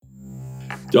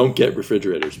Don't get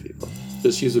refrigerators, people.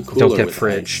 Just use a cooler. Don't get with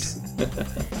fridged.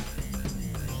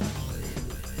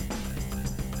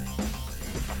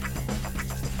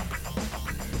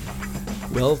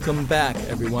 Welcome back,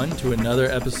 everyone, to another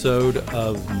episode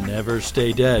of Never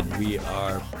Stay Dead. We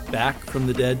are back from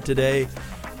the dead today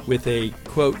with a,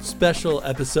 quote, special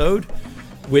episode,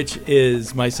 which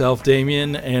is myself,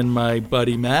 Damien, and my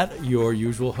buddy Matt, your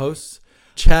usual hosts,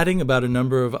 chatting about a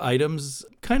number of items,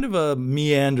 kind of a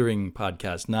meandering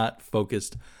podcast, not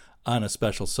focused on a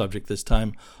special subject this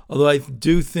time. Although I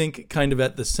do think kind of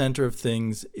at the center of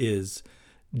things is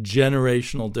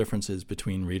generational differences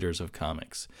between readers of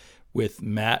comics. With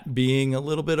Matt being a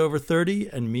little bit over 30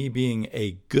 and me being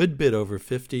a good bit over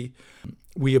 50,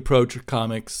 we approach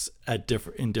comics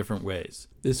in different ways.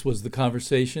 This was the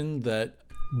conversation that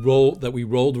we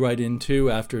rolled right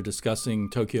into after discussing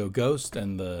Tokyo Ghost,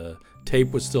 and the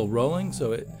tape was still rolling,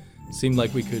 so it seemed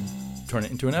like we could turn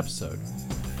it into an episode.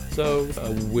 So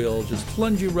we'll just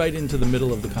plunge you right into the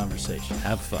middle of the conversation.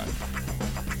 Have fun.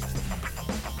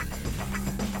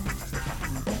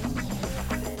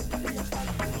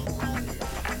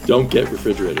 Don't get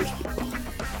refrigerators, people.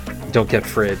 Don't get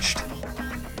fridged.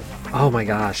 Oh my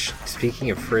gosh! Speaking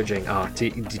of fridging,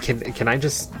 can I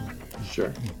just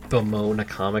bemoan a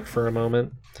comic for a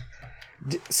moment?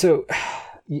 So,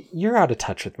 you're out of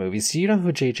touch with movies. Do you know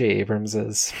who J.J. Abrams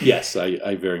is? Yes,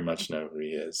 I very much know who he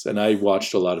is, and I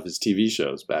watched a lot of his TV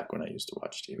shows back when I used to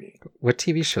watch TV. What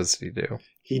TV shows did he do?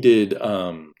 He did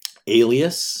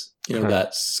Alias.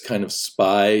 That's kind of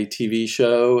spy TV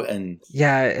show. And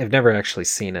yeah, I've never actually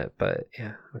seen it, but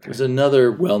yeah. Okay. There's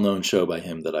another well-known show by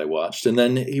him that I watched. And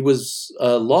then he was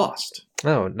Lost.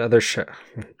 Oh, another show.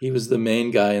 He was the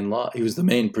main guy in Lost. He was the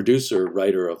main producer,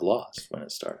 writer of Lost when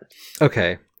it started.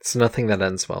 Okay, it's nothing that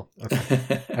ends well.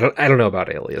 Okay. I don't know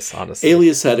about Alias, honestly.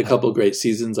 Alias had a couple great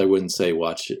seasons. I wouldn't say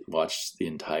watch the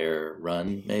entire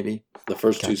run, maybe. The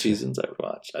first two seasons I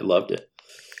watched. I loved it.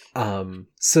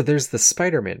 So there's the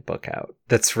Spider-Man book out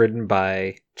that's written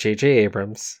by J.J.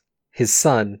 Abrams, his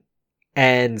son,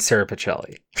 and Sarah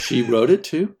Pichelli. She wrote it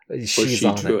too? She's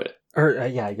or she drew it? Or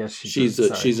yeah, I guess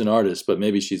she's an artist, but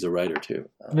maybe she's a writer too.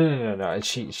 No.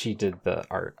 She did the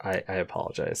art. I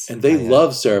apologize. And they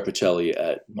love Sarah Pichelli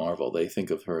at Marvel. They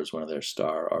think of her as one of their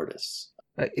star artists.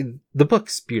 The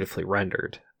book's beautifully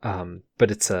rendered,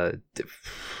 but it's a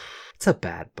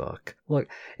bad book. Look,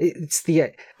 it's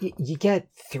you get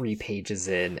 3 pages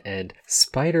in, and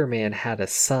Spider-Man had a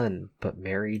son, but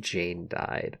Mary Jane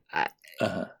died.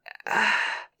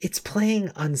 It's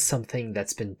playing on something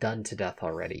that's been done to death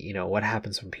already. You know, what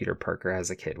happens when Peter Parker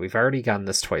has a kid? We've already gotten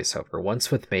this twice over.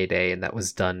 Once with Mayday, and that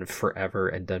was done forever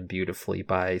and done beautifully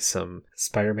by some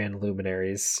Spider-Man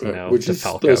luminaries, which is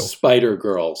the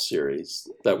Spider-Girl series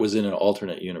that was in an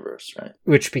alternate universe, right?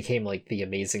 Which became like the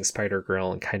Amazing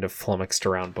Spider-Girl and kind of flummoxed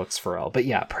around books for all. But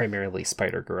yeah, primarily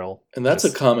Spider-Girl. And that's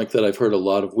a comic that I've heard a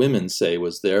lot of women say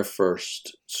was their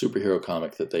first superhero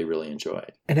comic that they really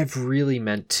enjoyed. And I've really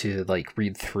meant to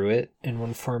read through it in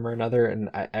one form or another, and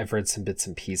I've read some bits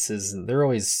and pieces, and they're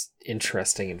always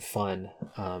interesting and fun,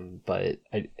 but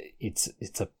it's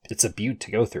a beaut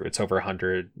to go through. It's over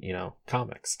 100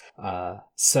 comics, but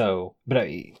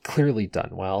clearly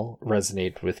done well,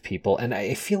 resonated with people, and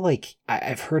I feel like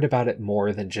I've heard about it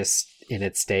more than just in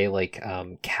its day, like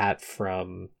Kat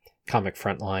from Comic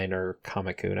Frontline or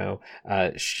Comic Uno.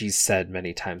 She's said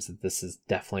many times that this is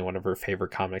definitely one of her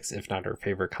favorite comics, if not her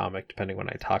favorite comic, depending when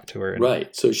I talk to her.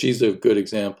 Right. So she's a good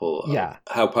example of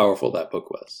how powerful that book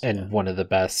was. And one of the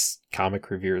best comic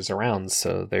reviewers around.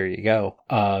 So there you go.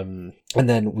 And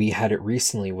then we had it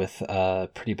recently with a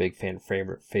pretty big fan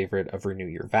favorite of Renew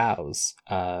Your Vows,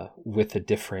 with a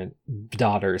different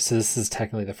daughter. So this is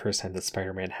technically the first time that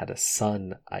Spider-Man had a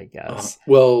son, I guess.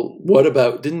 Well, what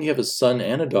about, didn't he have a son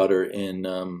and a daughter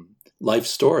in Life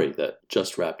Story that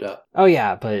just wrapped up? Oh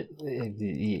yeah, but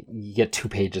you get 2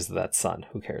 pages of that son.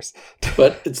 Who cares?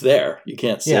 But it's there. You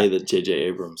can't say that J.J.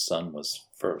 Abrams' son was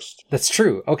first. That's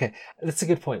true. Okay, that's a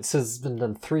good point. So it's been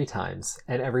done 3 times,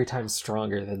 and every time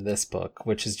stronger than this book,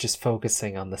 which is just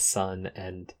focusing on the son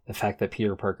and the fact that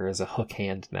Peter Parker is a hook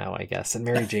hand now, I guess, and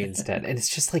Mary Jane's dead. And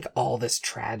it's just like all this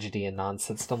tragedy and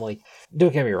nonsense. And I'm like,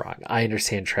 don't get me wrong, I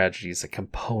understand tragedy is a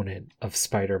component of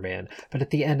Spider-Man, but at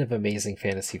the end of Amazing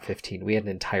Fantasy 15, we had an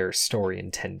entire story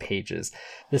in 10 pages.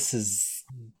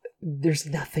 There's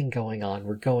nothing going on.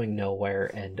 We're going nowhere.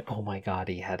 And oh my God,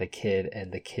 he had a kid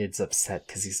and the kid's upset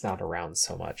because he's not around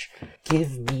so much.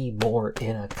 Give me more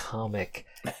in a comic.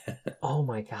 Oh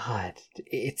my God.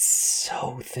 It's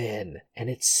so thin and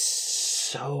it's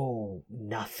so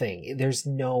nothing. There's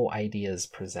no ideas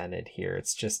presented here.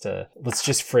 It's just let's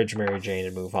just fridge Mary Jane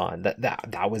and move on.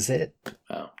 That was it.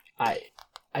 Oh.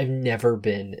 I've never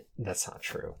been... That's not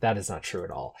true. That is not true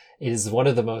at all. It is one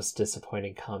of the most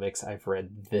disappointing comics I've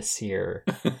read this year,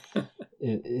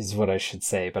 is what I should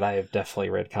say. But I have definitely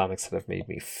read comics that have made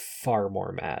me far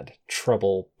more mad.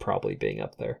 Trouble probably being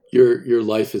up there. Your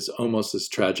life is almost as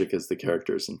tragic as the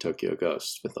characters in Tokyo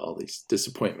Ghost, with all these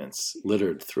disappointments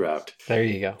littered throughout. There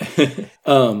you go.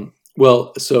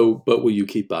 But will you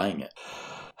keep buying it?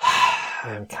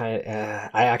 I'm kind of...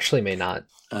 I actually may not.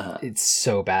 It's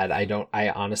so bad. I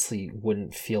honestly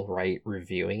wouldn't feel right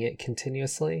reviewing it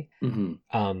continuously.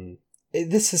 Mm-hmm.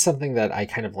 This is something that I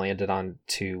kind of landed on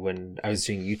to when I was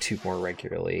doing YouTube more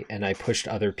regularly, and I pushed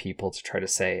other people to try to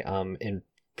say, in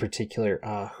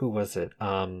particular, who was it?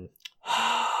 Who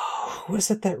was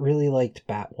it that really liked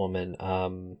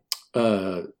Batwoman?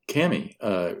 Cammy,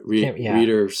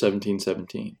 Reader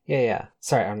 1717. Yeah.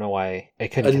 Sorry, I don't know why I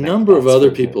couldn't. A number of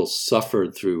other people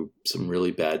suffered through some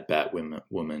really bad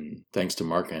Batwoman thanks to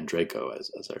Mark Andreyko, as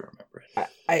I remember it.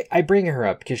 I bring her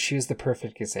up because she was the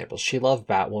perfect example. She loved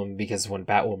Batwoman because when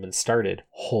Batwoman started,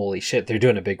 holy shit, they're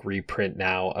doing a big reprint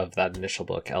now of that initial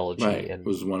book, Elegy. Right. And it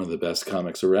was one of the best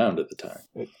comics around at the time.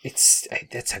 It's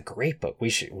a great book. We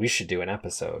should do an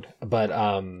episode. But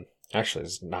actually,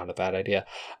 it's not a bad idea.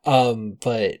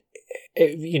 But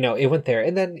it went there,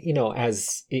 and then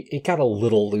as it got a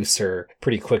little looser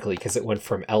pretty quickly because it went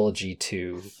from Elegy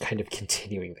to kind of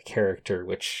continuing the character,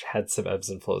 which had some ebbs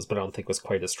and flows, but I don't think was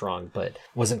quite as strong. But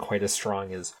wasn't quite as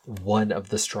strong as one of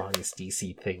the strongest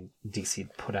DC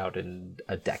put out in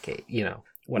a decade.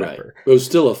 Whatever. Right. It was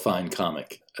still a fine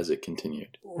comic as it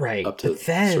continued. Right. Up to a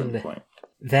certain point.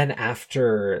 Then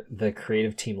after the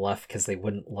creative team left because they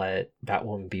wouldn't let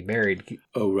Batwoman be married.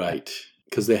 Oh, right.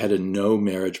 Because they had a no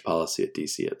marriage policy at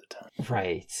DC at the time.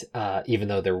 Right. Even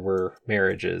though there were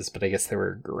marriages, but I guess they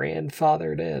were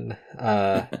grandfathered in.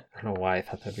 I don't know why I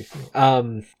thought that'd be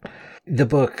funny. The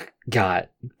book got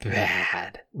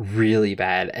bad, really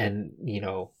bad. And,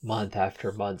 month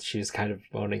after month, she was kind of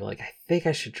moaning like, I think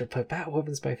I should put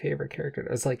Batwoman's my favorite character.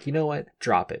 I was like, you know what?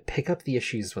 Drop it. Pick up the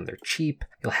issues when they're cheap.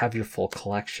 You'll have your full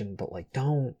collection, but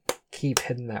don't keep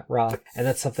hitting that rock. And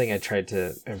that's something I tried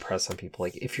to impress on people.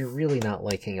 Like, if you're really not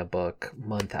liking a book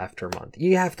month after month,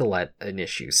 you have to let an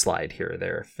issue slide here or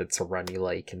there if it's a run you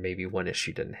like and maybe one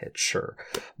issue didn't hit, sure.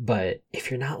 But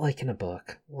if you're not liking a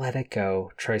book, let it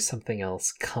go. Try something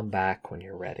else. Come back when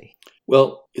you're ready.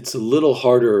 Well, it's a little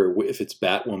harder if it's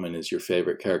Batwoman is your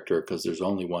favorite character because there's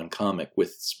only one comic.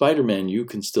 With Spider-Man, you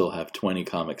can still have 20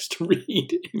 comics to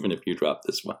read, even if you drop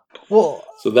this one. Well,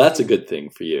 so that's a good thing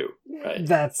for you, right?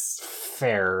 That's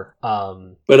fair.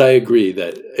 But I agree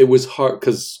that it was hard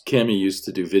because Cammy used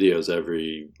to do videos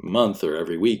every month or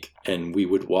every week, and we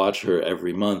would watch her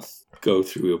every month go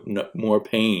through more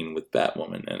pain with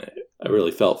Batwoman, and I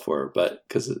really felt for her, but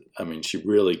because she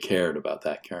really cared about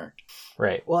that character.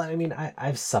 Right. Well,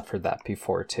 I've suffered that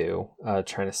before too,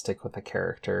 trying to stick with a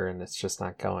character and it's just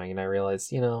not going. And I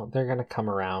realized, they're going to come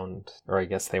around, or I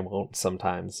guess they won't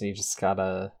sometimes. You just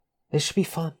gotta, they should be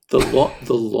fun. The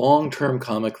long-term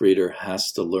comic reader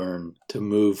has to learn to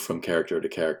move from character to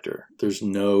character. There's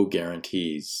no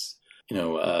guarantees,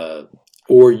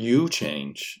 or you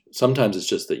change. Sometimes it's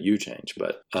just that you change,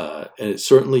 but and it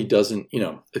certainly doesn't,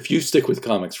 if you stick with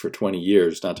comics for 20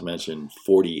 years, not to mention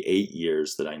 48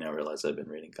 years that I now realize I've been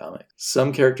reading comics,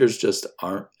 some characters just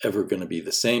aren't ever going to be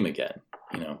the same again.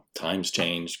 Times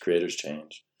change, creators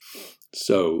change.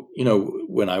 So,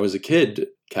 when I was a kid,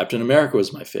 Captain America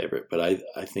was my favorite, but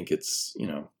I think it's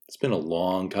been a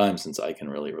long time since I can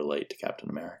really relate to Captain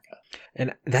America.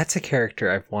 And that's a character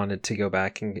I've wanted to go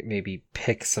back and maybe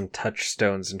pick some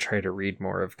touchstones and try to read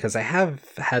more of, because I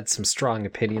have had some strong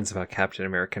opinions about Captain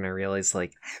America, and I realized,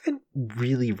 I haven't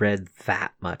really read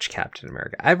that much Captain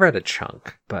America. I've read a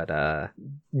chunk, but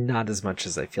not as much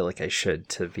as I feel like I should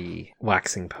to be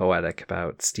waxing poetic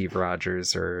about Steve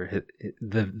Rogers or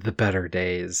the better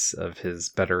days of his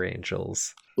Better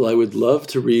Angels. Well, I would love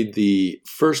to read the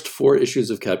first 4 issues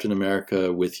of Captain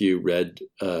America with you,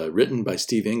 written by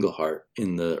Steve Englehart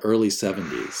in the early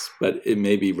 70s. But it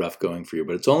may be rough going for you.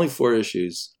 But it's only 4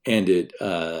 issues, and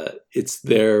it's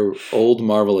their old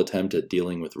Marvel attempt at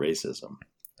dealing with racism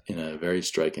in a very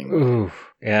striking way. Ooh,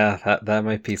 yeah, that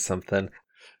might be something.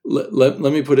 Let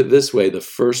me put it this way. The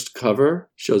first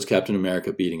cover shows Captain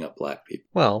America beating up black people.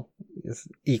 Well, it's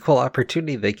equal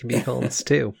opportunity. They can be villains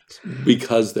too.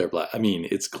 Because they're black.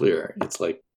 It's clear.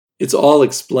 It's all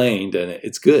explained and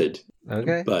it's good.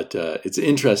 Okay. But it's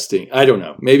interesting. I don't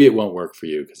know. Maybe it won't work for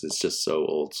you because it's just so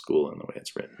old school in the way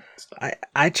it's written.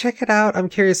 I check it out. I'm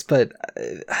curious, but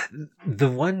the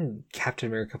one Captain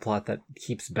America plot that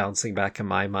keeps bouncing back in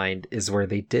my mind is where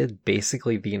they did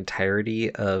basically the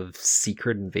entirety of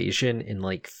Secret Invasion in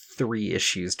like 3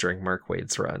 issues during Mark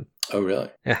Waid's run. Oh, really?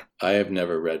 Yeah. I have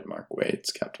never read Mark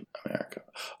Waid's Captain America.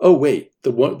 Oh, wait.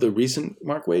 The recent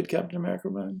Mark Waid Captain America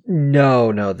run?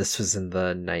 No, this was in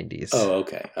the 90s. Oh,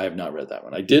 okay. I have not read that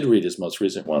one. I did read his most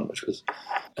recent one, which was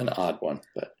an odd one,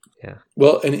 but yeah.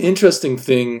 Well, an interesting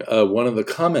thing, one of the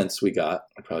comments we got,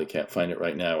 I probably can't find it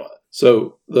right now.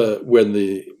 So when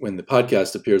the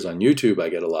podcast appears on YouTube, I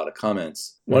get a lot of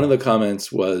comments. One of the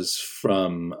comments was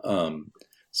from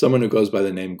someone who goes by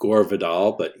the name Gore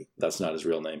Vidal, but that's not his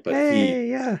real name. But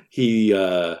he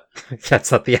that's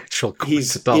not the actual Gore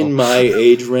he's Vidal. In my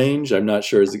age range. I'm not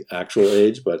sure his actual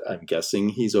age, but I'm guessing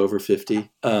he's over 50,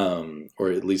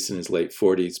 or at least in his late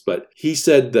 40s. But he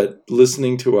said that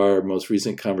listening to our most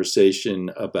recent conversation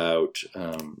about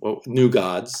New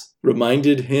Gods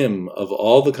reminded him of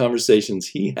all the conversations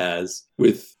he has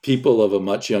with people of a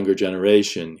much younger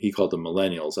generation. He called them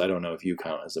millennials. I don't know if you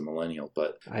count as a millennial,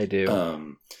 but I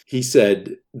do. He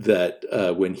said that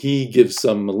when he gives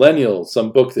some millennial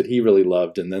some book that he really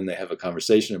loved, and then they have a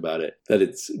conversation about it, that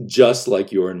it's just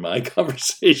like your and my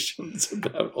conversations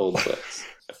about old books.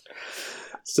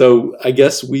 So I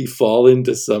guess we fall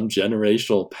into some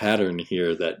generational pattern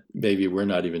here that maybe we're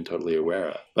not even totally aware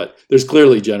of. But there's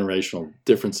clearly generational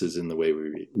differences in the way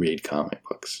we read comic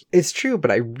books. It's true,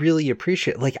 but I really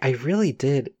appreciate, like, I really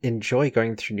did enjoy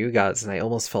going through New Gods, and I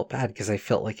almost felt bad because I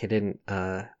felt like I didn't,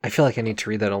 I feel like I need to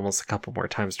read that almost a couple more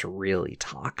times to really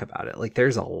talk about it. Like,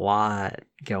 there's a lot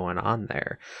going on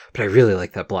there, but I really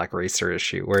like that Black Racer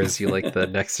issue, whereas you like the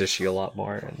next issue a lot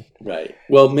more. Right.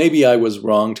 Well, maybe I was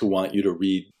wrong to want you to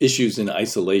read issues in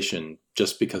isolation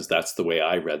just because that's the way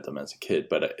I read them as a kid,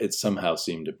 but it somehow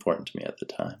seemed important to me at the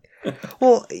time.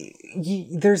 Well,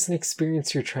 there's an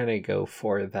experience you're trying to go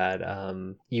for that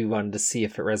you wanted to see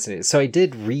if it resonated. So I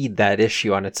did read that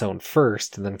issue on its own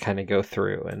first and then kind of go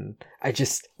through, and I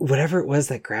just, whatever it was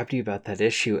that grabbed you about that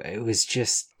issue, it was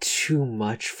just too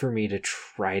much for me to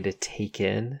try to take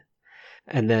in.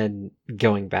 And then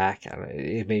going back,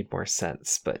 it made more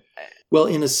sense. But well,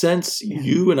 in a sense,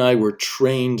 you and I were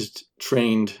trained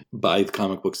by the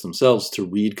comic books themselves to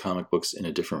read comic books in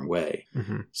a different way.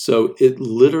 Mm-hmm. So it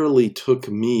literally took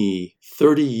me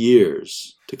 30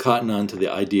 years to cotton on to the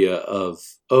idea of,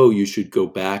 oh, you should go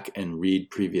back and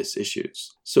read previous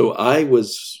issues. So I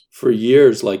was, for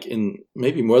years, like in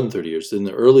maybe more than 30 years, in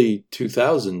the early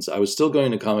 2000s, I was still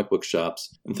going to comic book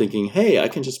shops and thinking, hey, I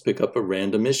can just pick up a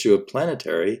random issue of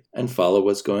Planetary and follow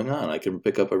what's going on. I can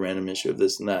pick up a random issue of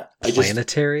this and that.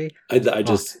 Planetary? That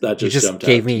just jumped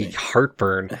gave out me to me.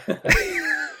 Heartburn.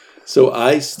 So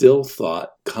I still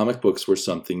thought comic books were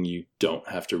something you don't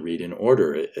have to read in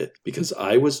order, because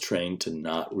I was trained to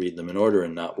not read them in order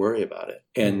and not worry about it.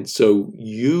 And so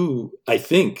I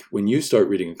think when you start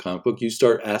reading a comic book, you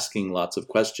start asking lots of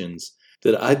questions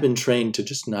that I've been trained to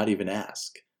just not even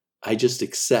ask. I just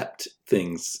accept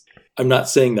things. I'm not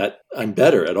saying that I'm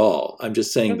better at all. I'm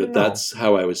just saying that's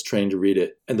how I was trained to read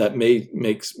it. And that made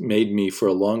me for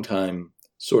a long time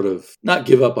sort of not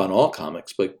give up on all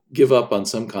comics, but give up on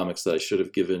some comics that I should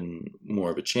have given more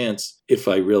of a chance if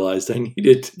I realized I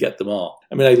needed to get them all.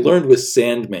 I mean, I learned with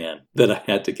Sandman that I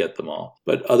had to get them all.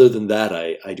 But other than that,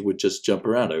 I would just jump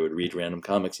around. I would read random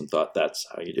comics and thought that's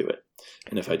how you do it.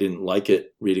 And if I didn't like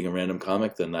it reading a random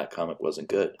comic, then that comic wasn't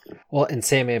good. Well, and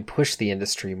Sandman pushed the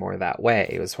industry more that way.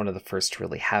 It was one of the first to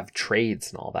really have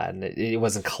trades and all that. And it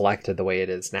wasn't collected the way it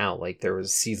is now. Like, there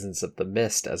was Seasons of the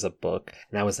Mist as a book,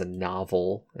 and that was a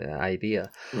novel idea.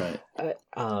 Right.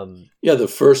 Yeah, the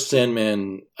first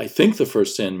Sandman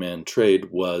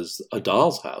trade was A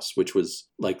Doll's House, which was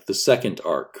like the second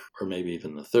arc, or maybe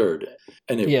even the third.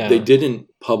 And they didn't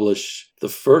publish the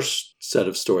first set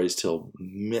of stories till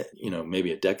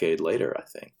maybe a decade later, I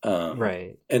think.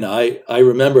 Right. And I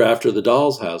remember after The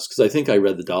Doll's House, because I think I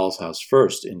read The Doll's House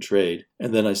first in trade,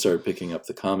 and then I started picking up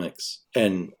the comics.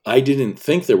 And I didn't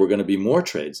think there were going to be more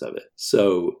trades of it.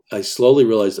 So I slowly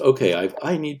realized, okay,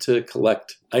 I need to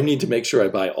collect. I need to make sure I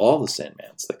buy all the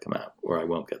Sandmans that come out, or I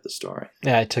won't get the story.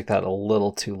 Yeah, I took that a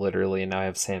little too literally, and now I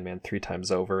have Sandman 3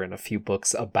 times over and a few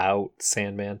books about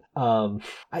Sandman. And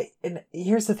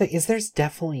here's the thing: there's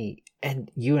definitely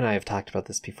And you and I have talked about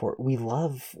this before. We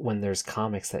love when there's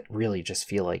comics that really just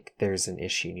feel like there's an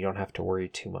issue and you don't have to worry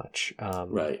too much.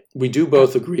 Right. We do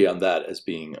both agree on that as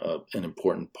being an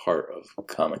important part of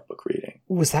comic book reading.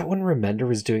 Was that when Remender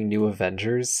was doing New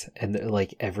Avengers and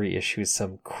like every issue is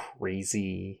some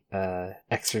crazy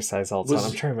exercise all the time?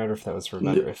 I'm trying to remember if that was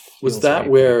Remender. Was that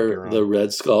where the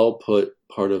Red Skull put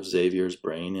part of Xavier's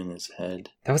brain in his head?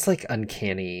 That was like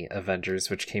Uncanny Avengers,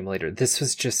 which came later. This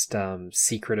was just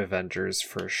Secret Avengers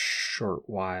for a short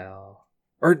while.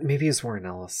 Or maybe it was Warren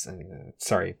Ellis.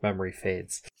 Sorry, memory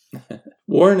fades.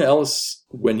 Warren Ellis,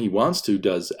 when he wants to,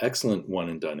 does excellent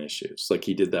one-and-done issues. Like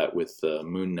he did that with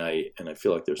Moon Knight, and I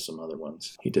feel like there's some other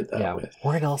ones he did that with.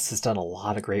 Warren Ellis has done a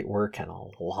lot of great work and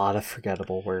a lot of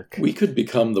forgettable work. We could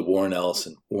become the Warren Ellis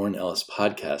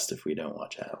podcast if we don't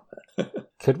watch out.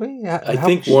 Could we? I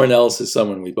think Warren Ellis is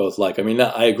someone we both like. I mean,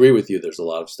 I agree with you. There's a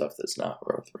lot of stuff that's not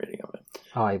worth reading of him.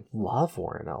 Oh, I love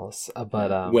Warren Ellis,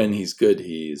 but when he's good,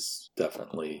 he's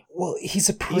definitely he's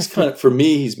a perfect... He's kind of, for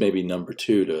me, he's maybe number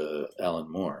 2 to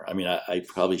Alan Moore. I mean, I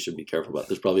probably should be careful about.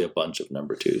 There's probably a bunch of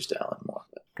number 2s to Alan Moore.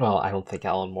 Well, I don't think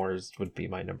Alan Moore's would be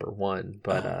my number 1,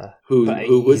 but who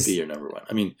would be your number 1?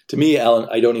 I mean, to me, Alan,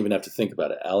 I don't even have to think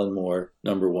about it. Alan Moore,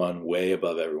 number 1, way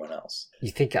above everyone else.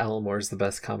 You think Alan Moore's the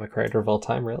best comic writer of all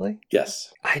time, really?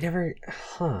 Yes.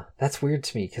 That's weird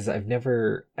to me because I've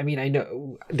never, I mean, I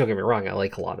know, don't get me wrong, I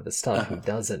like a lot of his stuff, who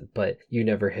doesn't, but you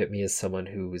never hit me as someone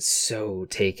who was so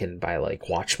taken by like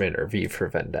Watchmen or V for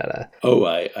Vendetta. Oh,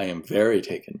 I am very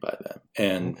taken by them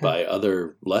and by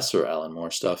other lesser Alan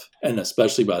Moore stuff, and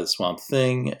especially by the Swamp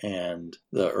Thing and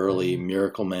the early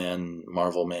Miracle Man,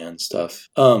 Marvel Man stuff.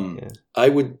 I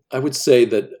would say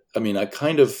that, I mean, I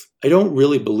don't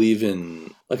really believe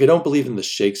in, I don't believe in the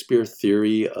Shakespeare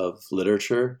theory of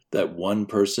literature that one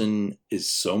person is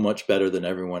so much better than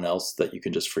everyone else that you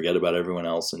can just forget about everyone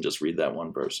else and just read that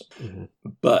one person. Mm-hmm.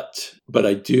 But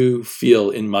I do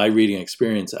feel in my reading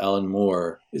experience, Alan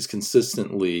Moore is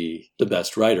consistently the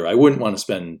best writer. I wouldn't want to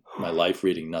spend my life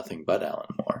reading nothing but Alan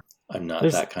Moore. I'm not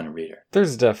that kind of reader.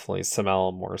 There's definitely some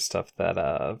Alan Moore stuff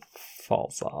that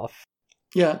falls off.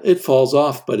 Yeah, it falls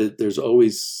off, but there's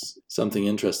always something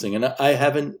interesting. And I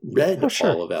haven't read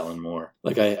all of Alan Moore.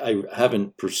 Like, I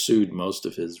haven't pursued most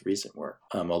of his recent work,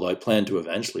 although I plan to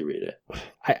eventually read it.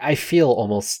 I feel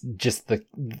almost just the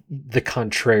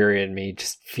contrarian me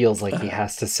just feels like he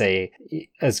has to say,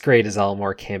 as great as Alan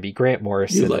Moore can be, Grant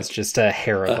Morrison is just a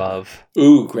hair above.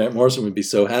 Ooh, Grant Morrison would be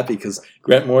so happy because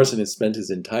Grant Morrison has spent his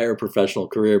entire professional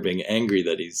career being angry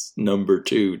that he's number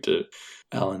 2 to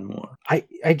Alan Moore.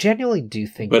 I genuinely do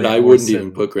think But Grant I wouldn't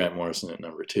even put Grant Morrison at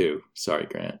number 2. Sorry,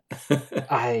 Grant.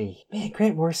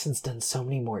 Grant Morrison's done so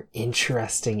many more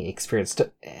interesting experiences,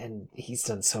 and he's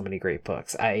done so many great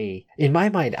books. In my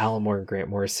mind, Alan Moore and Grant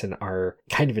Morrison are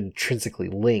kind of intrinsically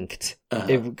linked.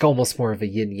 Almost more of a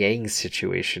yin-yang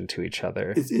situation to each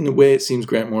other. In a way, it seems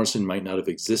Grant Morrison might not have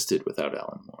existed without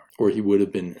Alan Moore, or he would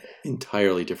have been an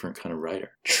entirely different kind of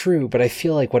writer. True, but I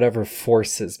feel like whatever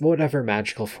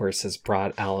magical forces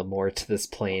brought Alan Moore to this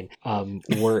plane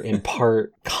were in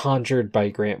part conjured by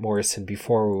Grant Morrison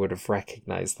before we would have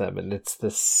recognized them, and it's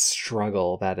this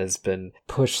struggle that has been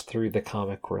pushed through the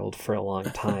comic world for a long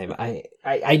time.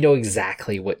 I know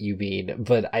exactly what you mean,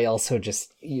 but I also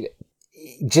just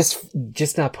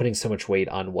not putting so much weight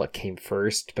on what came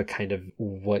first, but kind of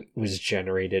what was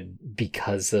generated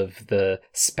because of the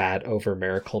spat over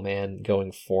Miracle Man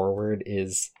going forward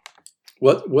is...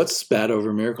 What spat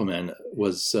over Miracle Man?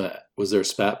 Was there a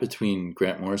spat between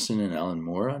Grant Morrison and Alan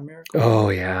Moore on Miracle Man? Oh,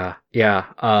 yeah.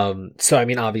 So, I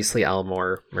mean, obviously Alan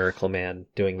Moore, Miracle Man,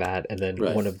 doing that, and then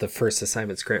one of the first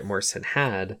assignments Grant Morrison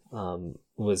had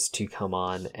was to come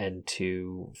on and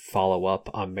to follow up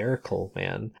on Miracle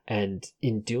Man, and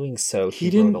in doing so,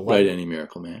 he didn't write any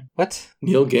Miracle Man. What?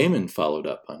 Neil Gaiman followed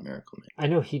up on Miracle Man. I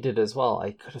know he did as well.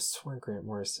 I could have sworn Grant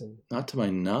Morrison. Not to my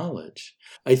knowledge.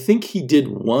 I think he did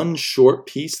one short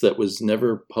piece that was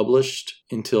never published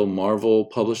until Marvel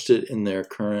published it in their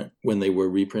current, when they were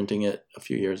reprinting it a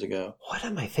few years ago. What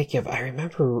am I thinking of? I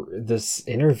remember this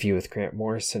interview with Grant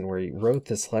Morrison where he wrote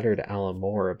this letter to Alan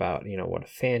Moore about, what a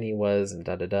fan he was and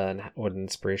and what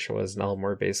inspiration was, and Alan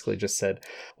Moore basically just said,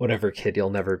 whatever, kid, you'll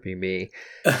never be me.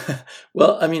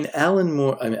 Well, I mean, Alan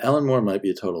Moore might be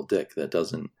a total dick. That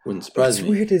wouldn't surprise me.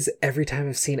 What's weird is every time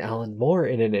I've seen Alan Moore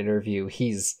in an interview,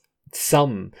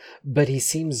 but he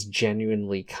seems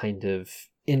genuinely kind of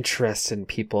interested in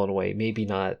people in a way, maybe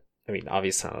not, I mean,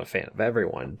 obviously I'm not a fan of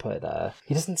everyone, but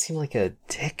he doesn't seem like a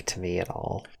dick to me at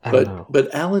all. I don't know.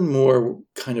 But Alan Moore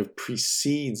kind of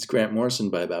precedes Grant Morrison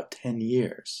by about 10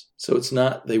 years. So it's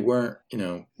not, they weren't,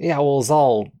 Yeah, well, it's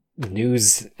all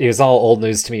news. It was all old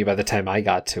news to me by the time I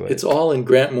got to it. It's all in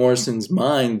Grant Morrison's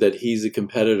mind that he's a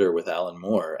competitor with Alan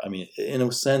Moore. I mean, in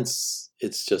a sense,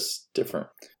 it's just different.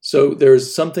 So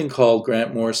there's something called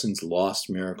Grant Morrison's Lost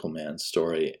Miracle Man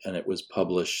story, and it was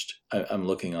published, I'm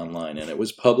looking online, and it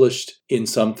was published in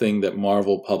something that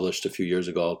Marvel published a few years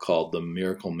ago called the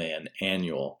Miracle Man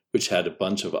Annual, which had a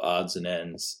bunch of odds and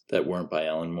ends that weren't by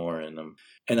Alan Moore in them.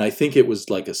 And I think it was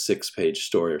like a 6-page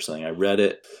story or something. I read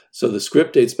it. So the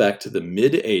script dates back to the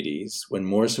mid-'80s when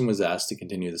Morrison was asked to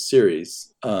continue the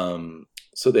series.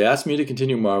 So they asked me to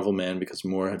continue Marvel Man because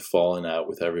Moore had fallen out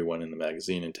with everyone in the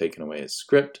magazine and taken away his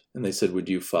script. And they said, would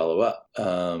you follow up?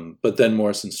 But then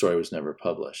Morrison's story was never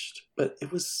published. But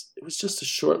it was just a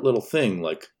short little thing,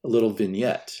 like a little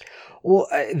vignette. Well,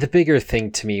 the bigger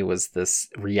thing to me was this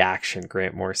reaction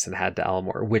Grant Morrison had to Alan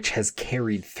Moore, which has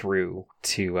carried through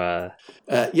to...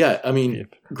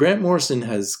 Grant Morrison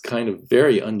has kind of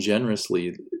very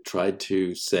ungenerously tried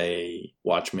to say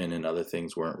Watchmen and other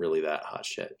things weren't really that hot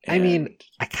shit. I mean,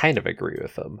 I kind of agree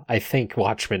with him. I think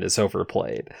Watchmen is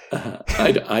overplayed.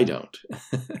 I don't.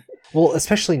 Well,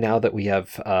 especially now that we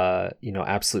have,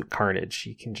 Absolute Carnage,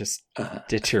 you can just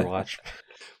ditch your Watchmen.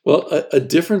 Well, a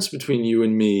difference between you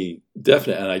and me,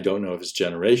 definitely, and I don't know if it's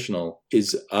generational,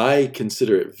 is I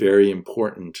consider it very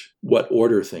important what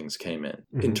order things came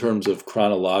in terms of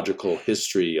chronological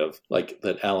history of like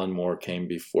that Alan Moore came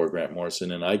before Grant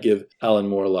Morrison. And I give Alan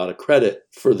Moore a lot of credit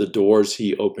for the doors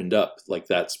he opened up. Like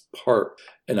that's part.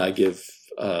 And I give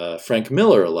Frank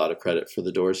Miller a lot of credit for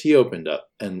the doors he opened up.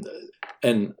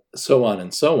 And so on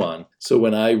and so on. So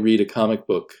when I read a comic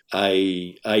book,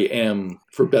 I am,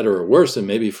 for better or worse, and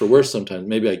maybe for worse sometimes,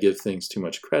 maybe I give things too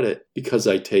much credit because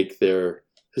I take their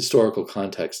historical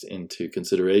context into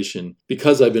consideration.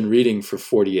 Because I've been reading for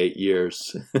 48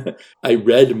 years, I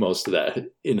read most of that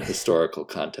in historical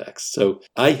context. So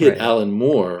I hit Alan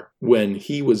Moore when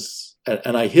he was...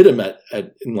 And I hit him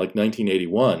in like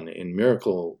 1981 in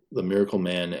the Miracle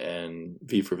Man and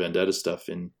V for Vendetta stuff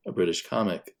in a British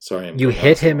comic. Sorry, you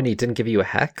hit him and he didn't give you a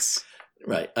hex?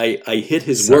 Right. I hit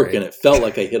his work and it felt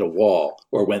like I hit a wall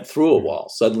or went through a wall.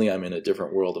 Suddenly I'm in a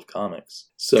different world of comics.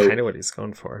 So kind of what he's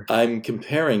going for. I'm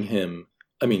comparing him.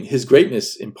 I mean, his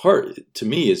greatness in part to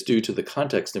me is due to the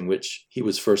context in which he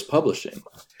was first publishing.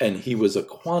 And he was a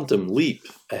quantum leap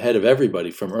ahead of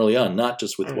everybody from early on, not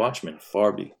just with Watchmen,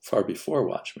 far before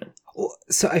Watchmen. Well,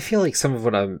 so I feel like some of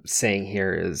what I'm saying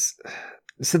here is...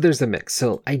 So there's a mix.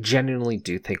 So I genuinely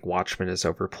do think Watchmen is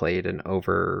overplayed and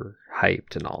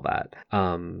overhyped and all that.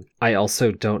 I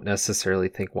also don't necessarily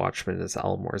think Watchmen is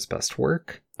Alan Moore's best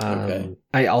work.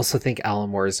 I also think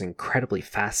Alan Moore is an incredibly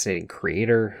fascinating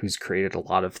creator who's created a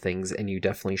lot of things, and you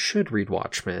definitely should read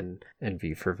Watchmen and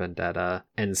V for Vendetta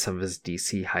and some of his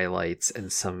DC highlights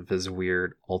and some of his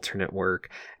weird alternate work.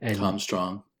 And Tom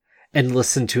Strong. And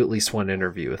listen to at least one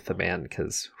interview with the man,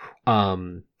 because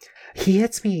he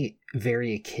hits me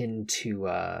very akin to,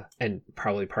 and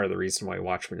probably part of the reason why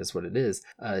Watchmen is what it is,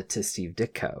 to Steve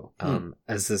Ditko,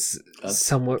 as this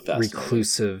somewhat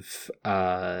reclusive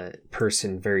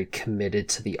person, very committed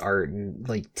to the art and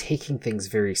like taking things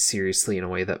very seriously in a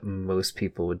way that most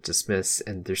people would dismiss.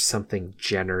 And there's something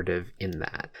generative in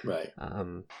that. Right.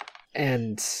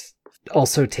 And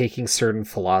also taking certain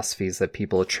philosophies that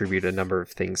people attribute a number of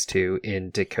things to.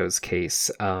 In Ditko's case,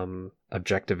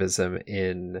 objectivism.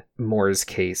 In Moore's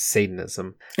case,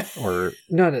 Satanism, or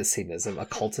not Satanism,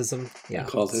 occultism. Yeah,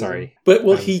 occultism. Sorry.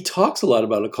 But he talks a lot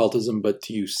about occultism. But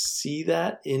do you see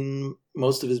that in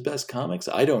most of his best comics?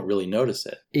 I don't really notice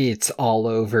it. It's all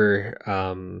over.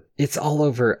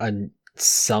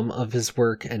 Some of his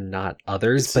work and not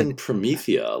others. It's in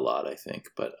Promethea a lot, I think,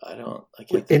 but I can't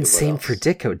think and same for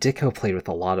Ditko. Ditko played with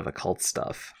a lot of occult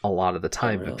stuff a lot of the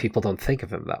time, really? But people don't think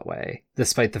of him that way,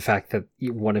 despite the fact that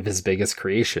one of his biggest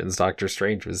creations, Doctor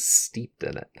Strange, was steeped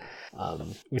in it,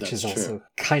 which That's is true. Also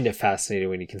kind of fascinating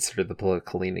when you consider the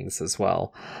political leanings as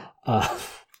well.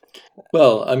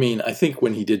 Well, I mean, I think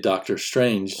when he did Doctor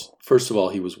Strange, first of all,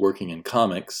 he was working in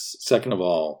comics. Second of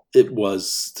all, it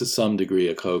was to some degree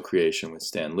a co-creation with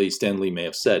Stan Lee. Stan Lee may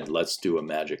have said, let's do a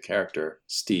magic character.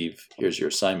 Steve, here's your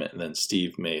assignment. And then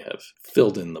Steve may have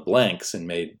filled in the blanks and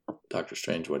made Doctor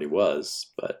Strange what he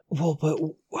was. But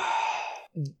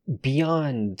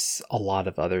beyond a lot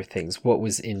of other things, what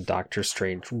was in Doctor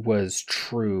Strange was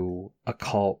true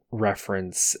occult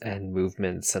reference and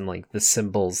movements and like the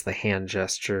symbols, the hand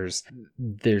gestures.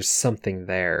 There's something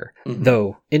there. Mm-hmm.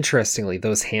 Though, interestingly,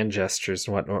 those hand gestures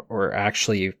and whatnot were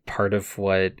actually part of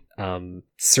what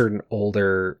certain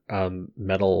older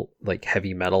metal, like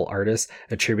heavy metal artists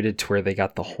attributed to where they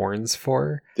got the horns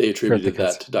for. They attributed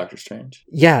that to Doctor Strange?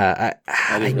 Yeah,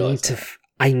 I need to...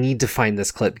 I need to find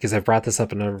this clip because I've brought this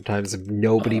up a number of times and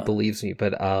nobody believes me.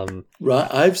 But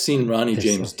I've seen Ronnie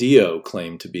James Dio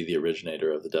claim to be the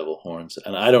originator of the devil horns,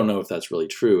 and I don't know if that's really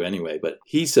true anyway, but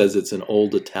he says it's an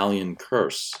old Italian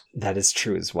curse. That is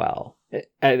true as well.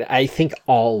 And I think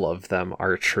all of them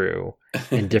are true,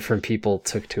 and different people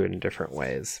took to it in different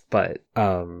ways. But I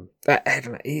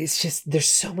don't know. It's just, there's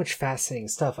so much fascinating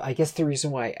stuff. I guess the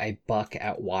reason why I buck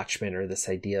at Watchmen, or this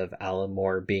idea of Alan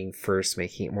Moore being first,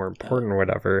 making it more important or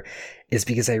whatever, is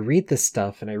because I read this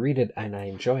stuff and I read it and I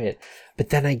enjoy it. But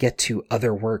then I get to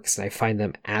other works and I find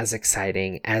them as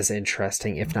exciting, as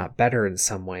interesting, if not better in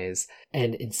some ways.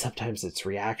 And sometimes it's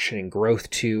reaction and growth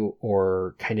to,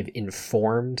 or kind of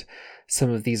informed some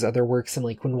of these other works. And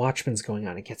like when Watchmen's going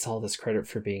on, it gets all this credit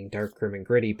for being dark, grim, and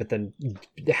gritty. But then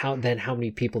how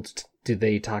many people do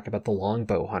they talk about the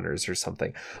Longbow Hunters or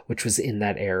something, which was in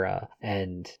that era,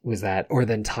 and was that, or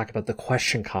then talk about the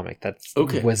Question comic that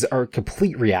was our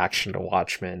complete reaction to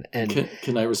Watchmen. And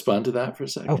can I respond to that for a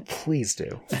second? Oh, please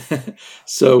do.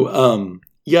 So,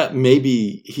 yeah,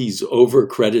 maybe he's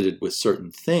over-credited with certain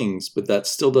things, but that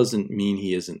still doesn't mean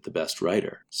he isn't the best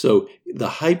writer. So the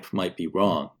hype might be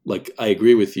wrong. Like, I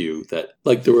agree with you that,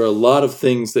 like, there were a lot of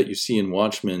things that you see in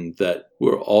Watchmen that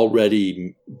were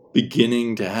already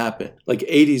beginning to happen. Like,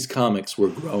 80s comics were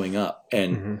growing up,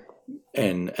 and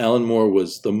Alan Moore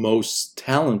was the most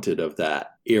talented of that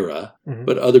era,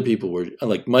 but other people were,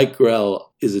 like Mike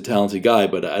Grell is a talented guy,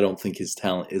 but I don't think his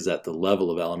talent is at the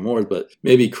level of Alan Moore. But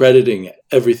maybe crediting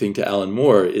everything to Alan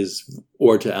Moore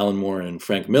or to Alan Moore and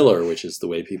Frank Miller, which is the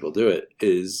way people do it,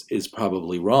 is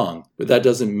probably wrong. But that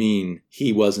doesn't mean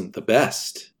he wasn't the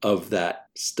best of that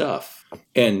stuff.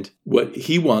 And what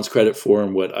he wants credit for,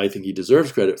 and what I think he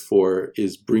deserves credit for,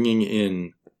 is bringing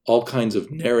in all kinds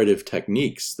of narrative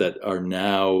techniques that are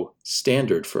now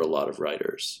standard for a lot of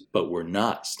writers, but were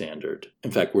not standard.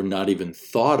 In fact, were not even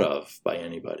thought of by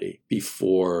anybody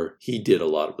before he did a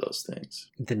lot of those things.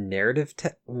 The narrative,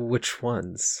 which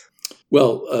ones?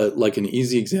 Well, like an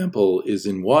easy example is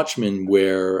in Watchmen,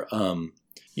 where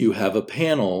you have a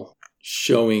panel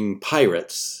showing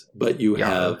pirates, but you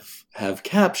have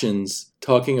captions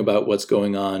talking about what's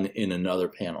going on in another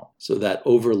panel. So that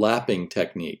overlapping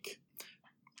technique,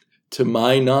 to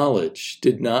my knowledge,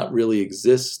 did not really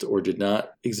exist, or did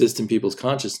not exist in people's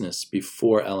consciousness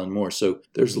before Alan Moore. So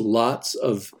there's lots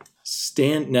of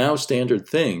standard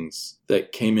things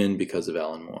that came in because of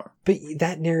Alan Moore. But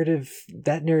that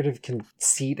narrative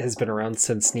conceit has been around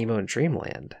since Nemo and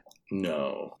Dreamland.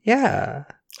 No. Yeah.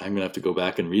 I'm going to have to go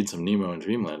back and read some Nemo and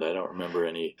Dreamland. I don't remember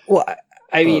any... Well,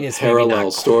 I mean, it's maybe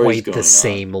not quite the on.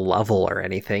 same level or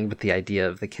anything, but the idea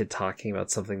of the kid talking about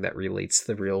something that relates to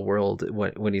the real world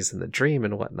when he's in the dream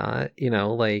and whatnot,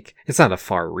 like, it's not a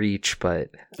far reach,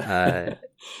 but...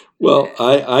 Well,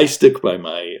 I stick by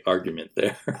my argument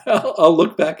there. I'll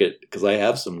look back at it because I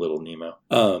have some Little Nemo.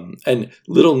 And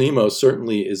Little Nemo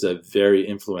certainly is a very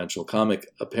influential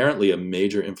comic, apparently a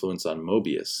major influence on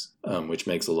Mobius, which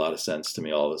makes a lot of sense to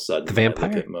me all of a sudden. The vampire?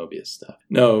 When I look at Mobius stuff.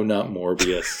 No, not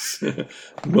Morbius.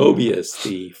 Mobius,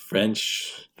 the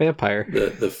French... Vampire.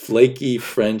 The flaky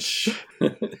French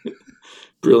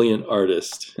brilliant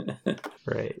artist.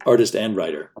 Right. Artist and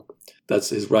writer.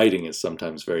 His writing is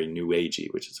sometimes very new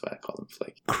agey, which is why I call him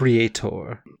flaky.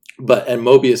 Creator. And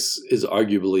Mobius is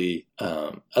arguably,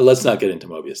 let's not get into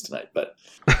Mobius tonight, but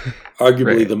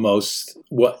arguably right. the most,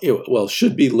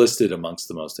 should be listed amongst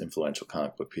the most influential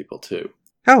comic book people too.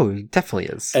 Oh, he definitely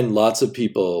is. And lots of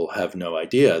people have no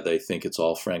idea. They think it's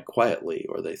all Frank Quietly,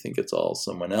 or they think it's all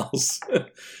someone else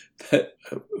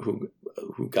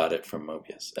who got it from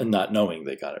Mobius, and not knowing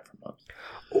they got it from Mobius.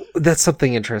 That's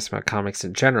something interesting about comics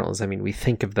in general, is, I mean, we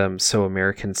think of them so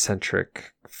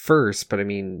American-centric first, but I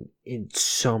mean, in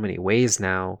so many ways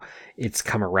now, it's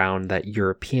come around that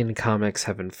European comics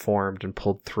have informed and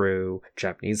pulled through,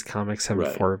 Japanese comics have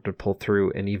informed and pulled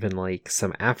through, and even like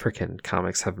some African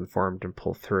comics have informed and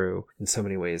pulled through in so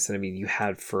many ways. And I mean, you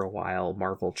had for a while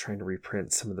Marvel trying to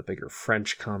reprint some of the bigger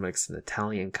French comics and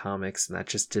Italian comics, and that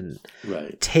just didn't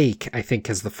take, I think,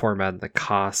 because the format and the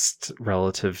cost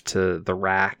relative to the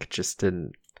rack just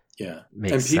didn't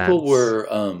make sense. And people were,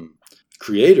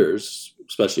 creators,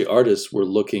 especially artists, were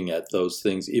looking at those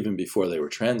things even before they were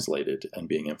translated and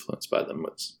being influenced by them,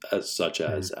 such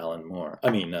as Alan Moore. I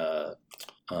mean,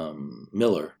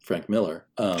 Frank Miller.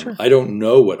 Sure. I don't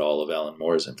know what all of Alan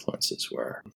Moore's influences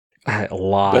were. A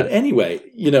lot. But anyway,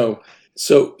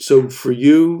 so for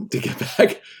you, to get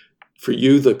back, for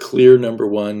you, the clear number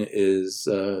one is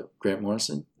Grant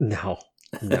Morrison? No.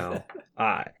 No.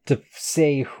 To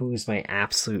say who's my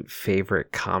absolute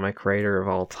favorite comic writer of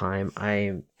all time,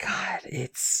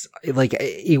 it's like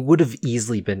it would have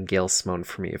easily been Gail Simone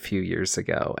for me a few years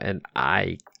ago, and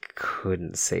I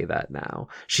couldn't say that now.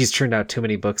 She's turned out too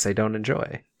many books I don't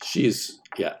enjoy.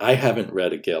 I haven't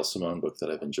read a Gail Simone book that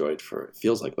I've enjoyed for, it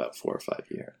feels like about 4 or 5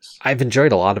 years. I've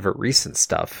enjoyed a lot of her recent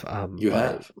stuff. You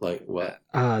have? Like what?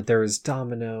 There was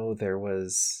Domino,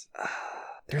 there's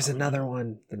another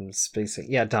one that was spacing.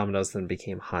 Yeah, Dominoes then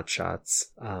became Hot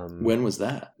Shots. When was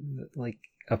that? Like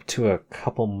up to a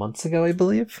couple months ago, I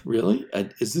believe. Really?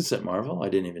 Is this at Marvel? I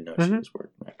didn't even know she was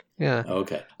working there. Yeah.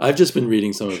 Okay. I've just been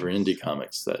reading some of her indie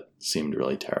comics that seemed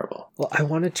really terrible. Well, I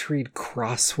wanted to read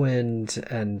Crosswind,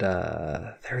 and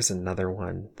there's another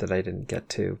one that I didn't get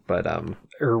to, but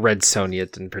or Red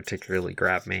Sonja didn't particularly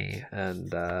grab me,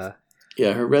 and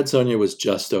yeah, her Red Sonja was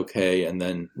just okay, and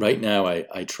then right now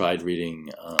I tried reading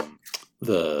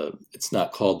it's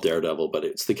not called Daredevil, but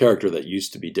it's the character that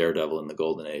used to be Daredevil in the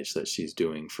Golden Age that she's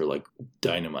doing for like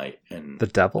Dynamite and the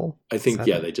Devil. I think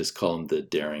they just call him the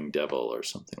Daring Devil or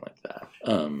something like that.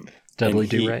 Dudley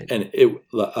Do Right. And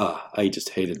I just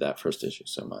hated that first issue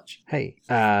so much. Hey,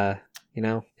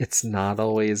 it's not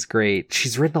always great.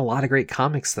 She's written a lot of great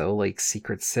comics though, like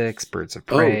Secret Six, Birds of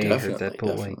Prey, her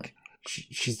Deadpool. Like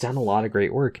she's done a lot of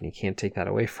great work, and you can't take that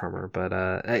away from her. But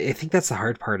I think that's the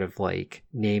hard part of like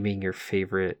naming your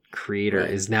favorite creator. Right.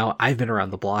 Is now I've been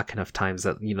around the block enough times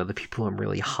that the people I'm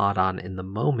really hot on in the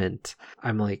moment,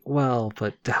 I'm like, well,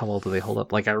 but how well do they hold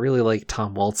up? Like I really like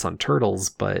Tom Waltz on Turtles,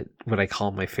 but would I call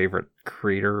him my favorite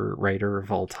creator writer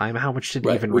of all time? How much did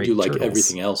he even would write you like Turtles?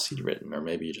 Everything else he'd written, or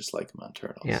maybe you just like him on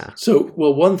Turtles? Yeah. So,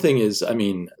 well, one thing is, I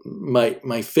mean,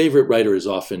 my favorite writer is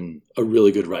often a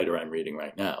really good writer I'm reading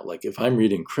right now. Like if I'm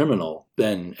reading Criminal,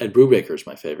 then Ed Brubaker is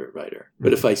my favorite writer.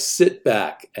 But if I sit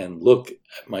back and look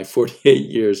at my 48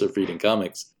 years of reading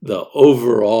comics, the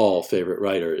overall favorite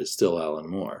writer is still Alan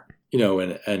Moore.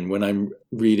 And when I'm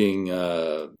reading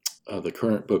the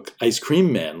current book, Ice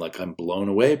Cream Man, like I'm blown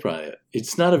away by it.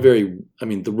 It's not the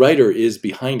writer is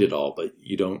behind it all, but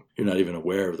you're not even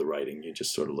aware of the writing. You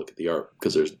just sort of look at the art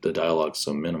because the dialogue's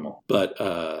so minimal. But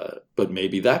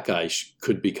maybe that guy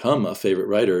could become a favorite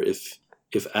writer if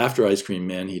after Ice Cream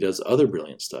Man he does other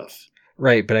brilliant stuff.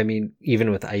 Right, but I mean,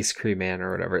 even with Ice Cream Man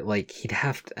or whatever, like he'd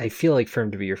have to, I feel like for him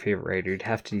to be your favorite writer, you'd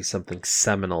have to do something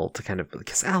seminal to kind of,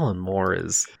 because Alan Moore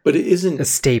is but it isn't a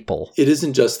staple. It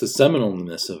isn't just the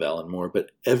seminalness of Alan Moore, but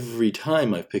every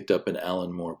time I've picked up an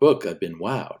Alan Moore book, I've been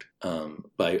wowed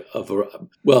by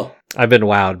well, I've been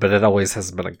wowed, but it always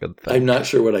hasn't been a good thing. I'm not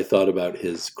sure what I thought about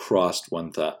his Crossed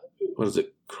 100,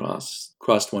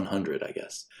 I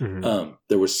guess. Mm-hmm.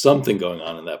 There was something going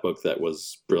on in that book that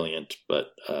was brilliant,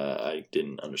 but I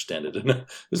didn't understand it enough.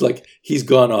 It was like he's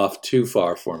gone off too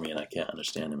far for me, and I can't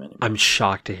understand him anymore. I'm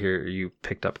shocked to hear you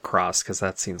picked up Cross, because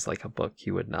that seems like a book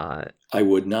you would not. I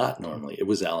would not normally. It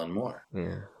was Alan Moore.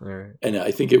 Yeah, all right. And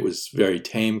I think it was very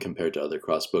tame compared to other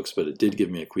Cross books, but it did give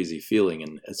me a queasy feeling.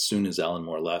 And as soon as Alan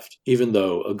Moore left, even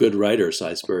though a good writer,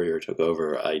 Cy Spurrier, took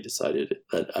over, I decided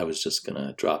that I was just going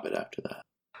to drop it after that.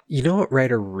 You know what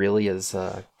writer really has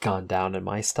gone down in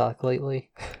my stock lately?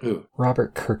 Who?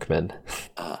 Robert Kirkman.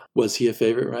 Was he a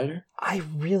favorite writer? I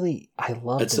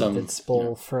loved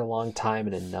Invincible for a long time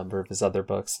and a number of his other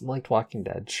books. I liked Walking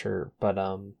Dead, sure. But,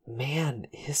 man,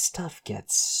 his stuff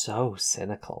gets so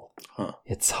cynical. Huh.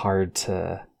 It's hard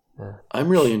to... I'm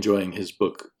really enjoying his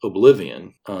book,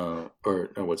 Oblivion,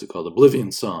 what's it called?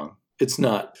 Oblivion Song. It's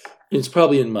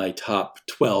probably in my top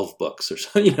 12 books or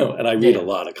so, and I read a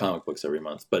lot of comic books every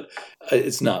month, but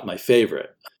it's not my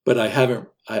favorite. But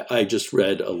I just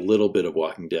read a little bit of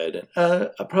Walking Dead, and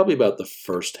probably about the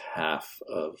first half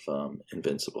of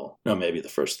Invincible. No, maybe the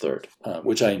first third,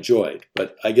 which I enjoyed,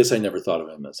 but I guess I never thought of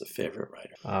him as a favorite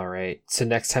writer. All right. So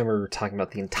next time we're talking about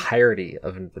the entirety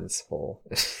of Invincible.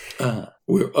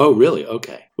 Oh, really?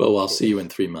 Okay. Well, I'll see you in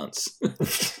 3 months.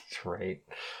 Right.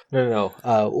 No.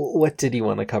 What did you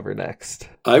want to cover next?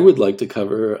 I would like to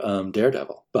cover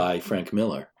Daredevil by Frank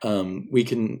Miller. We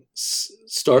can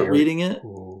start reading it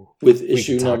with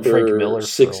issue number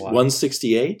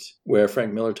 168, where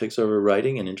Frank Miller takes over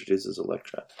writing and introduces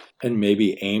Elektra. And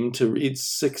maybe aim to read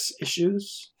 6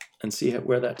 issues and see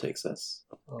where that takes us.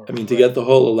 To get the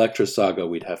whole Elektra saga,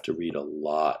 we'd have to read a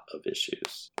lot of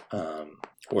issues.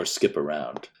 Or skip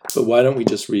around. But why don't we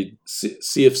just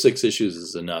see if 6 issues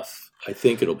is enough? I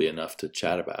think it'll be enough to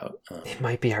chat about. It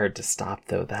might be hard to stop,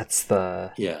 though. That's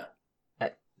the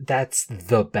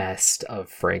best of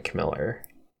Frank Miller.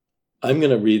 I'm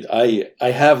going to read... I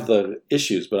have the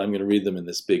issues, but I'm going to read them in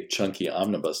this big chunky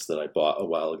omnibus that I bought a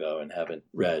while ago and haven't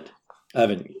read.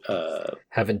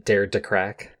 Haven't dared to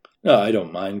crack? No, I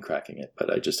don't mind cracking it,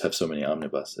 but I just have so many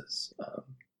omnibuses.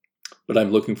 But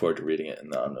I'm looking forward to reading it in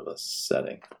the omnibus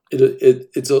setting.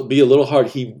 It'll be a little hard.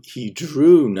 He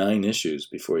drew 9 issues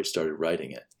before he started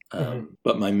writing it.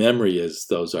 But my memory is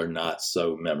those are not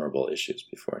so memorable issues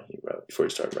before he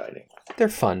started writing. They're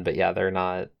fun, but yeah, they're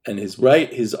not. And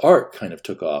his art kind of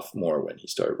took off more when he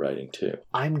started writing too.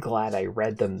 I'm glad I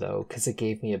read them though, because it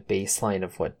gave me a baseline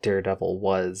of what Daredevil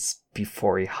was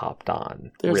before he hopped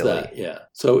on. There's really. that, yeah.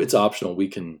 So it's optional.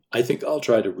 I think I'll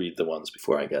try to read the ones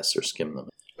before I guess or skim them.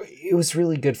 It was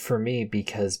really good for me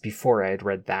because before I had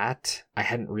read that, I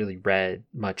hadn't really read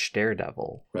much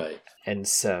Daredevil. Right. And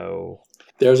so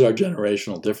there's our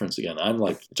generational difference again. I'm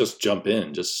like, just jump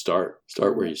in, just start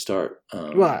where you start.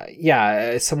 Well,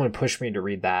 yeah, someone pushed me to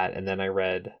read that, and then I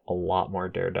read a lot more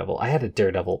Daredevil. I had a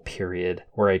Daredevil period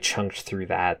where I chunked through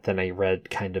that. Then I read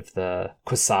kind of the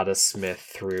Quesada Smith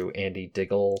through Andy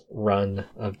Diggle run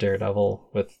of Daredevil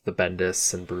with the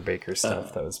Bendis and Brubaker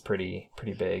stuff. That was pretty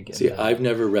big. See, I've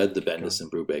never read the Bendis and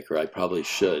Brubaker. I probably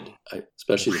should,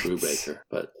 especially the Brubaker.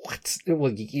 But what?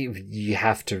 Well, you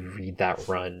have to read that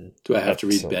run. Do I have to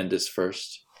read Bendis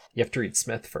first? You have to read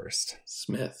Smith first.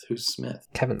 Smith? Who's Smith?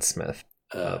 Kevin Smith.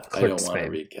 I don't want to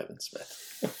read Kevin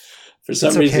Smith. For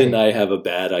some reason, I have a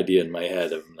bad idea in my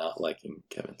head of not liking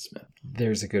Kevin Smith.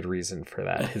 There's a good reason for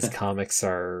that. His comics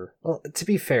are... Well, to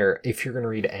be fair, if you're going to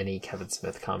read any Kevin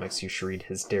Smith comics, you should read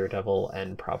his Daredevil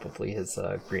and probably his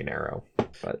Green Arrow.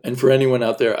 And for anyone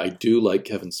out there, I do like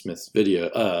Kevin Smith's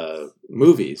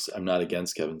movies. I'm not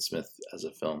against Kevin Smith as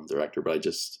a film director, but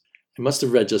I must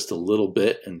have read just a little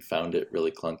bit and found it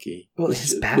really clunky. Well,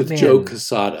 his Batman... With Joe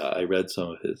Quesada. I read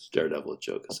some of his Daredevil with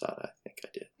Joe Quesada. I think I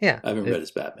did. Yeah. I haven't read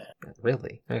his Batman.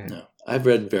 Really? Okay. No. I've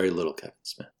read very little Kevin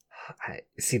Smith.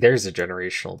 See, there's a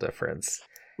generational difference.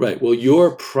 Right. Well,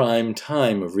 your prime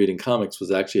time of reading comics was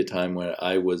actually a time when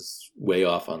I was way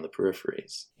off on the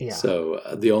peripheries. Yeah. So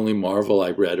the only Marvel I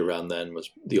read around then was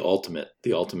the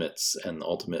Ultimates, and the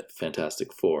Ultimate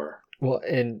Fantastic Four. Well,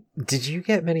 and did you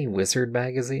get many Wizard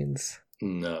magazines?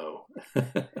 No.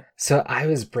 So I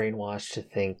was brainwashed to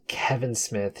think Kevin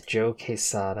Smith, Joe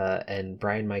Quesada, and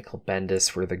Brian Michael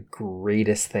Bendis were the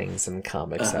greatest things in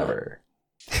comics ever.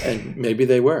 And maybe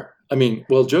they were. I mean,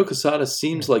 well, Joe Quesada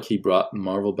seems like he brought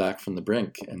Marvel back from the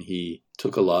brink, and he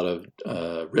took a lot of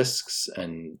risks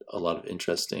and a lot of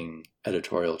interesting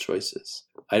editorial choices.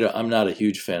 I'm not a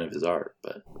huge fan of his art,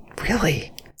 but...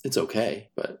 Really? It's okay,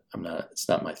 but it's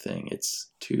not my thing.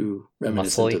 It's too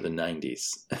reminiscent of the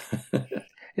 90s.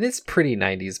 It is pretty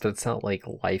 90s, but it's not like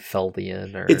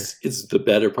Liefeldian or... It's the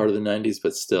better part of the 90s,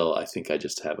 but still, I think I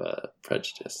just have a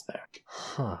prejudice there.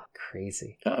 Huh,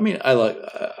 crazy. I mean,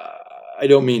 I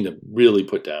don't mean to really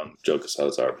put down Joe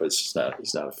Quesada's art, but he's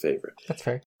not a favorite. That's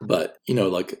fair. But,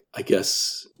 I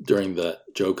guess during the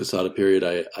Joe Quesada period,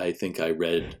 I think I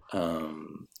read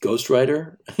Ghost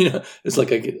Rider. It's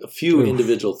like a few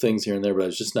individual things here and there, but I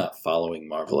was just not following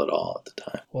Marvel at all at the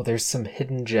time. Well, there's some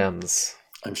hidden gems.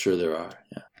 I'm sure there are,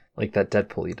 yeah. Like that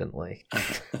Deadpool you didn't like.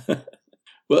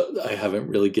 Well, I haven't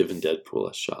really given Deadpool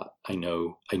a shot. I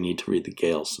know I need to read the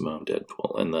Gail Simone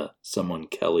Deadpool and the Someone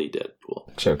Kelly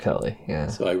Deadpool. Joe Kelly, yeah.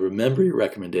 So I remember your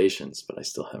recommendations, but I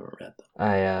still haven't read them.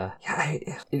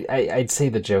 I'd say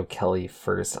the Joe Kelly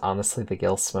first. Honestly, the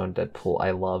Gail Simone Deadpool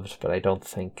I loved, but I don't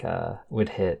think would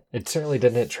hit. It certainly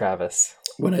didn't hit Travis.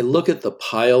 When I look at the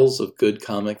piles of good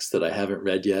comics that I haven't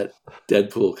read yet,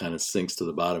 Deadpool kind of sinks to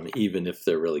the bottom, even if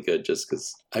they're really good, just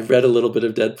because I've read a little bit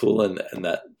of Deadpool and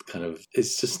that kind of,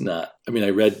 it's just not, I mean, I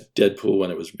read Deadpool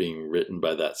when it was being written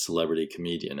by that celebrity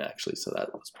comedian, actually, so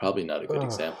that was probably not a good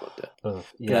example of Deadpool.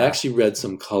 Yeah. And I actually read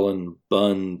some Cullen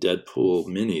Bunn Deadpool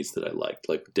minis that I liked,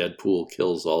 like Deadpool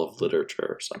Kills All of Literature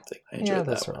or something. I enjoyed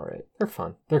that one. All right. They're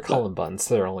fun. They're Cullen Bunn,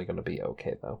 so they're only going to be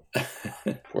okay, though.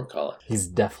 Poor Cullen. He's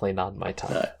definitely not in my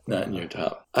top. Not in your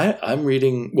top. I'm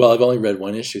reading, well, I've only read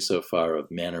one issue so far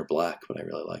of Manor Black, but I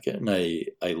really like it. And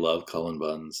I love Cullen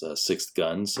Bunn's Sixth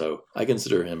Gun, so I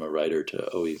consider him a writer to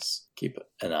always keep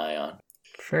an eye on.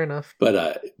 Fair enough.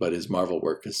 But his Marvel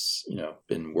work has,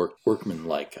 been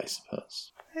workmanlike, I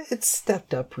suppose. It's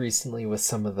stepped up recently with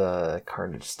some of the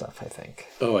Carnage stuff, I think.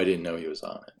 Oh, I didn't know he was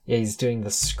on it. Yeah, he's doing the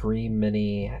Scream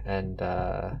mini and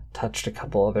touched a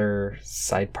couple other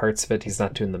side parts of it. He's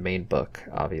not doing the main book,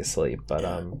 obviously, but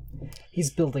he's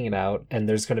building it out, and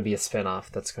there's going to be a spinoff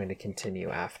that's going to continue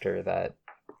after that.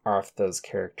 Off those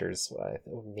characters,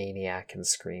 Maniac and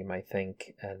Scream, I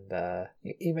think, and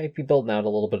he might be building out a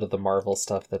little bit of the Marvel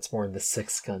stuff that's more in the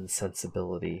Six Gun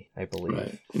sensibility, I believe.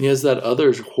 Right. And he has that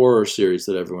other horror series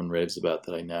that everyone raves about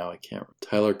that I can't remember.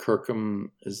 Tyler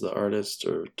Kirkham is the artist,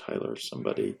 or Tyler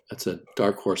somebody. That's a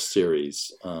Dark Horse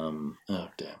series. Oh,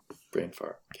 damn. brain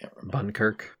fart. Can't remember.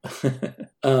 Bunkirk.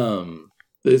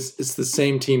 It's the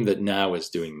same team that now is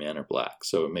doing Man or Black,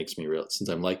 so it makes me real. Since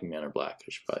I'm liking Man or Black, I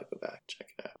should probably go back and check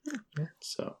it out. Yeah.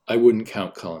 So I wouldn't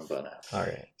count Cullen Bunn out. All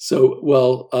right. So,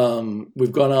 well,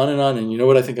 we've gone on, and you know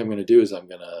what I think I'm going to do is I'm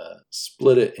going to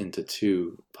split it into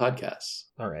 2 podcasts.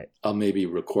 All right. I'll maybe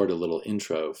record a little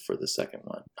intro for the second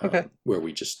one. Okay. Where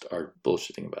we just are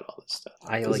bullshitting about all this stuff.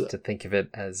 I like to think of it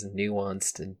as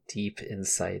nuanced and deep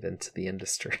insight into the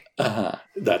industry.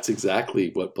 That's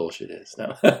exactly what bullshit is.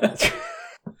 No.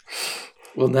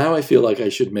 Well, now I feel like I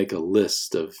should make a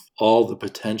list of all the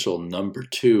potential number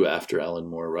 2 after Alan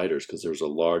Moore writers, because there's a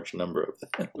large number of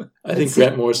them. I think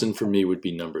Grant Morrison for me would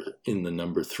be in the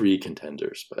number 3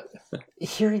 contenders. But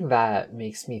hearing that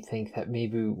makes me think that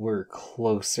maybe we're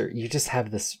closer. You just have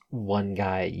this one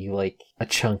guy you like a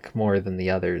chunk more than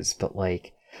the others, but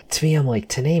like, to me, I'm like,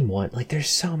 to name one, like, there's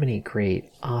so many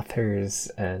great authors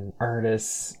and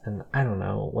artists, and I don't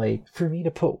know, like, for me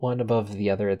to put one above the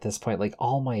other at this point, like,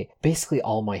 basically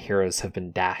all my heroes have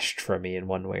been dashed from me in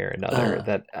one way or another,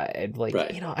 that I'd like,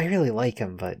 right. You know, I really like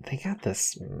them, but they got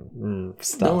this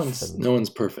stuff. No one's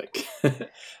perfect.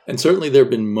 And certainly there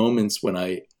have been moments when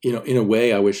I, you know, in a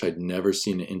way, I wish I'd never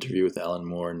seen an interview with Alan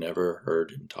Moore, never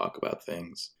heard him talk about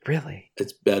things. Really?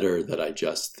 It's better that I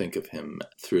just think of him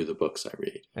through the books I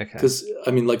read. Okay. Because,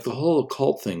 I mean, like the whole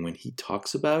occult thing, when he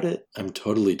talks about it, I'm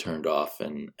totally turned off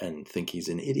and think he's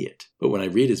an idiot. But when I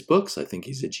read his books, I think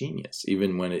he's a genius,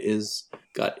 even when it is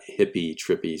got hippie,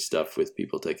 trippy stuff with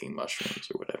people taking mushrooms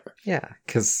or whatever. Yeah,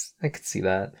 because I could see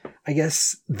that. I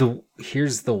guess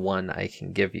here's the one I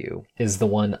can give you, is the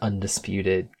one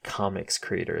undisputed comics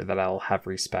creator that I'll have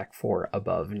respect for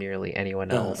above nearly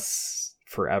anyone else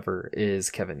forever, is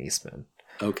Kevin Eastman.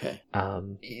 Okay.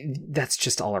 That's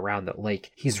just all around that.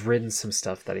 Like, he's written some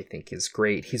stuff that I think is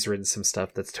great. He's written some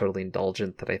stuff that's totally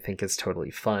indulgent that I think is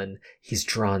totally fun. He's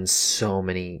drawn so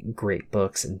many great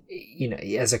books, and, you know,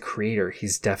 as a creator,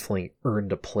 he's definitely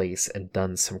earned a place and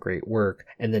done some great work.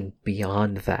 And then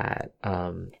beyond that,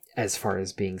 as far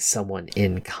as being someone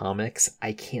in comics,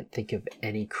 I can't think of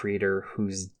any creator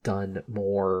who's done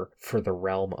more for the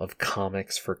realm of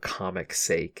comics for comics'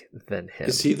 sake than him.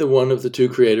 Is he the one of the 2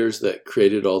 creators that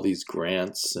created all these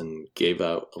grants and gave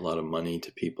out a lot of money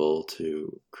to people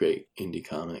to create indie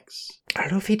comics? I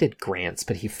don't know if he did grants,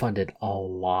 but he funded a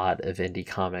lot of indie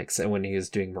comics. And when he was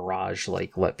doing Mirage,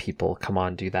 like, let people come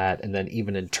on, do that. And then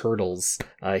even in Turtles,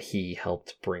 he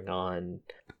helped bring on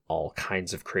all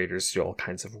kinds of creators, do all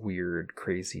kinds of weird,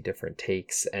 crazy, different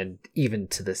takes. And even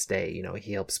to this day, you know,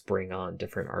 he helps bring on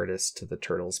different artists to the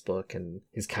Turtles book, and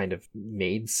he's kind of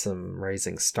made some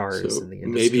rising stars in the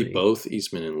industry. Maybe both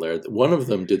Eastman and Laird. One of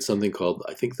them did something called,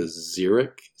 I think, the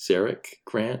Xeric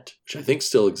grant, which I think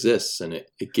still exists, and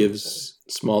it gives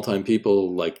small-time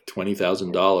people like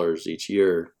 $20,000 each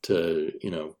year to,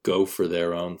 you know, go for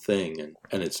their own thing, and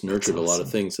it's nurtured a lot of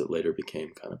things that later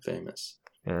became kind of famous.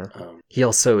 Yeah. He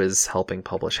also is helping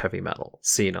publish Heavy Metal,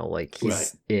 so, you know, like,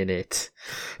 he's in it.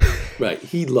 Right.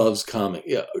 He loves comic.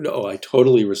 Yeah. No, I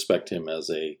totally respect him as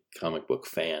a comic book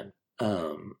fan.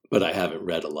 But I haven't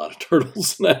read a lot of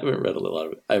Turtles, and I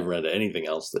haven't read anything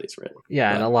else that he's written.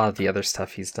 Yeah, and a lot of the other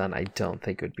stuff he's done, I don't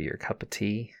think would be your cup of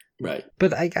tea. Right.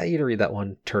 But I got you to read that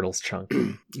one Turtles chunk.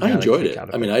 I enjoyed it.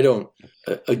 I mean, I don't,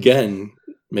 again,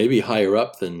 maybe higher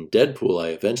up than Deadpool, I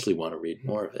eventually want to read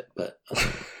more of it,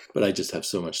 but I just have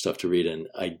so much stuff to read, and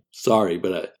I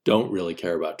don't really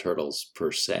care about Turtles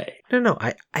per se. No,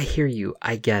 I hear you.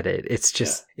 I get it. It's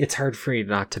just, it's hard for me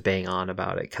not to bang on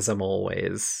about it, because I'm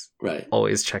always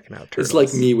checking out Turtles. It's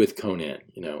like me with Conan,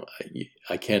 you know,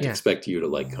 I can't expect you to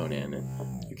like Conan,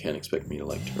 and you can't expect me to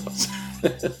like Turtles.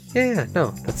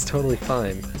 No, that's totally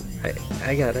fine.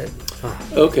 I get it.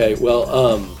 Okay,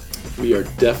 well, we are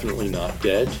definitely not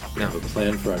dead. We No. have a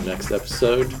plan for our next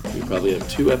episode. We probably have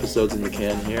 2 episodes in the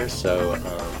can here, so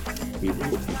we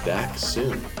will be back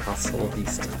soon. Hasta la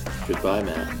vista. Goodbye,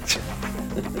 Matt.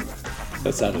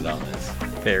 That sounded ominous.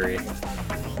 Very.